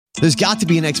There's got to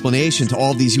be an explanation to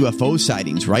all of these UFO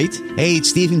sightings, right? Hey,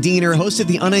 it's Stephen Diener, host of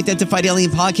the Unidentified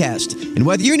Alien Podcast. And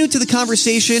whether you're new to the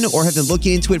conversation or have been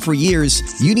looking into it for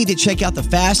years, you need to check out the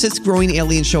fastest growing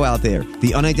alien show out there,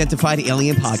 the Unidentified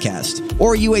Alien Podcast,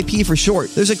 or UAP for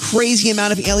short. There's a crazy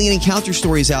amount of alien encounter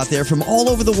stories out there from all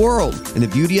over the world. And the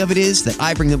beauty of it is that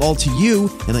I bring them all to you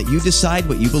and let you decide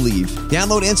what you believe.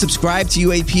 Download and subscribe to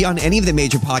UAP on any of the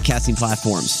major podcasting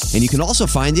platforms. And you can also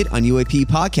find it on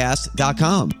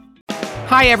UAPpodcast.com.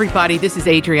 Hi, everybody. This is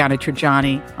Adriana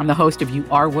Trajani. I'm the host of You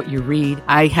Are What You Read.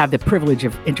 I have the privilege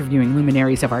of interviewing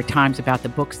luminaries of our times about the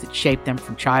books that shaped them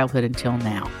from childhood until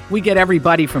now. We get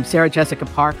everybody from Sarah Jessica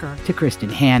Parker to Kristen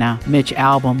Hanna, Mitch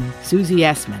Albom, Susie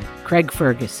Essman, Craig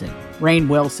Ferguson, Rainn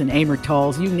Wilson, Amor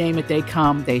Tolls, you name it, they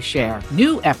come, they share.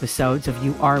 New episodes of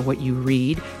You Are What You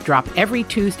Read drop every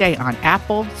Tuesday on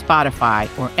Apple, Spotify,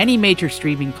 or any major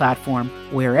streaming platform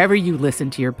wherever you listen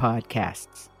to your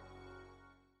podcasts.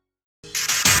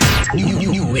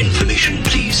 New information,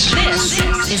 please. This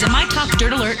is a My Talk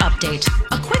Dirt Alert update.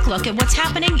 A quick look at what's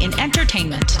happening in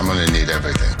entertainment. I'm gonna need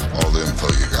everything, all the info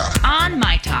you got. On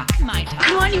My Talk.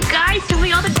 Come on, you guys, tell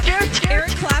me all the dirt.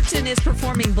 Eric Clapton is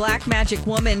performing Black Magic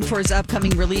Woman for his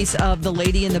upcoming release of The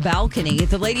Lady in the Balcony.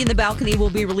 The Lady in the Balcony will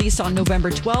be released on November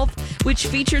 12th, which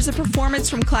features a performance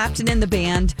from Clapton and the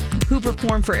band, who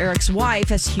performed for Eric's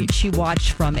wife as she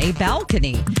watched from a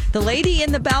balcony. The Lady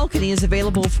in the Balcony is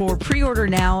available for pre-order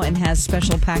now and has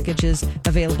special packages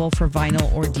available for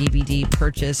vinyl or DVD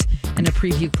purchase, and a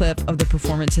preview clip of the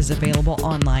performance is available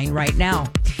online right now.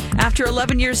 After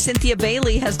 11 years, Cynthia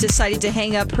Bailey has decided to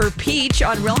hang up her peach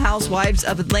on Real Housewives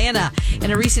of Atlanta.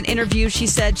 In a recent interview, she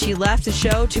said she left the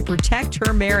show to protect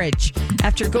her marriage.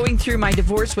 After going through my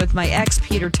divorce with my ex,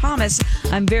 Peter Thomas,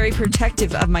 I'm very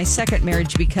protective of my second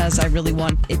marriage because I really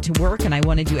want it to work and I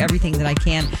want to do everything that I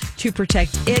can to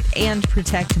protect it and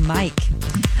protect Mike.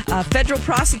 Federal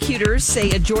prosecutors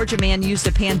say a Georgia man used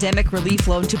a pandemic relief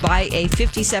loan to buy a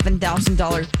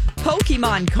 $57,000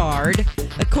 Pokemon card.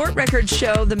 A court records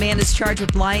show the man is charged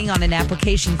with lying on an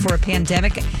application for a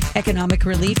pandemic economic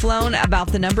relief loan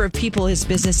about the number of people his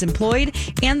business employed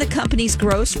and the company's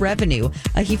gross revenue.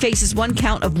 He faces one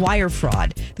count of wire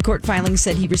fraud. The court filing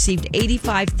said he received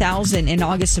 $85,000 in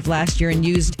August of last year and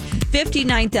used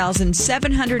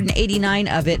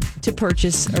 $59,789 of it to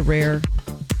purchase a rare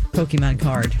Pokemon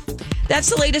card. That's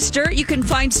the latest dirt. You can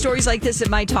find stories like this at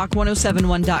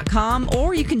mytalk1071.com,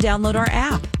 or you can download our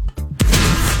app.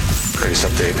 Greatest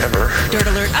update ever. Dirt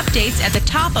Alert updates at the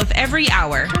top of every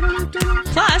hour.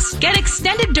 Plus, get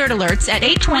extended Dirt Alerts at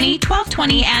 8:20,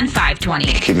 12:20, and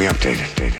 5:20. Keep me updated.